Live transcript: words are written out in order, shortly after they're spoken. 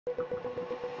The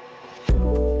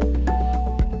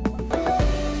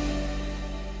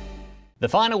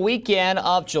final weekend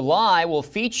of July will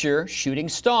feature shooting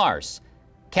stars.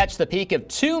 Catch the peak of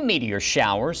 2 meteor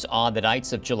showers on the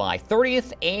nights of July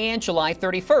 30th and July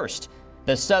 31st,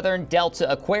 the southern Delta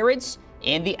Aquarids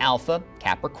and the Alpha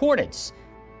Capricornids.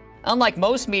 Unlike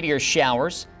most meteor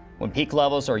showers, when peak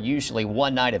levels are usually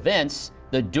one-night events,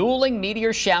 the dueling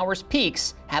meteor showers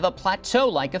peaks have a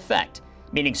plateau-like effect,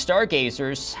 meaning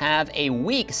stargazers have a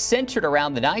week centered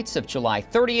around the nights of July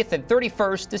 30th and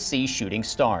 31st to see shooting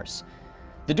stars.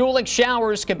 The dueling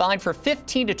showers combine for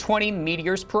 15 to 20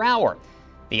 meteors per hour.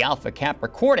 The Alpha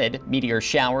Capricornid meteor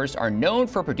showers are known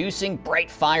for producing bright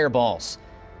fireballs.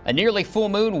 A nearly full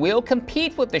moon will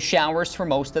compete with the showers for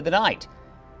most of the night.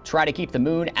 Try to keep the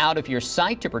moon out of your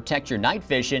sight to protect your night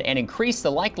vision and increase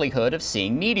the likelihood of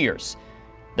seeing meteors.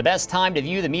 The best time to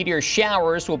view the meteor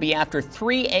showers will be after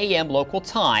 3 a.m. local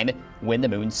time when the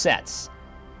moon sets.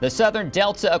 The southern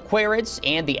Delta Aquarids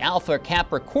and the Alpha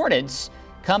Capricornids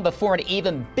come before an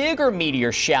even bigger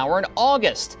meteor shower in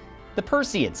August, the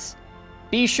Perseids.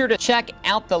 Be sure to check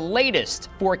out the latest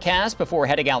forecast before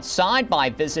heading outside by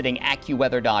visiting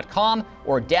AccuWeather.com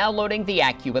or downloading the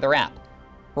AccuWeather app.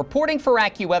 Reporting for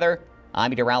AccuWeather, I'm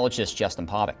meteorologist Justin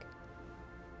Pavic.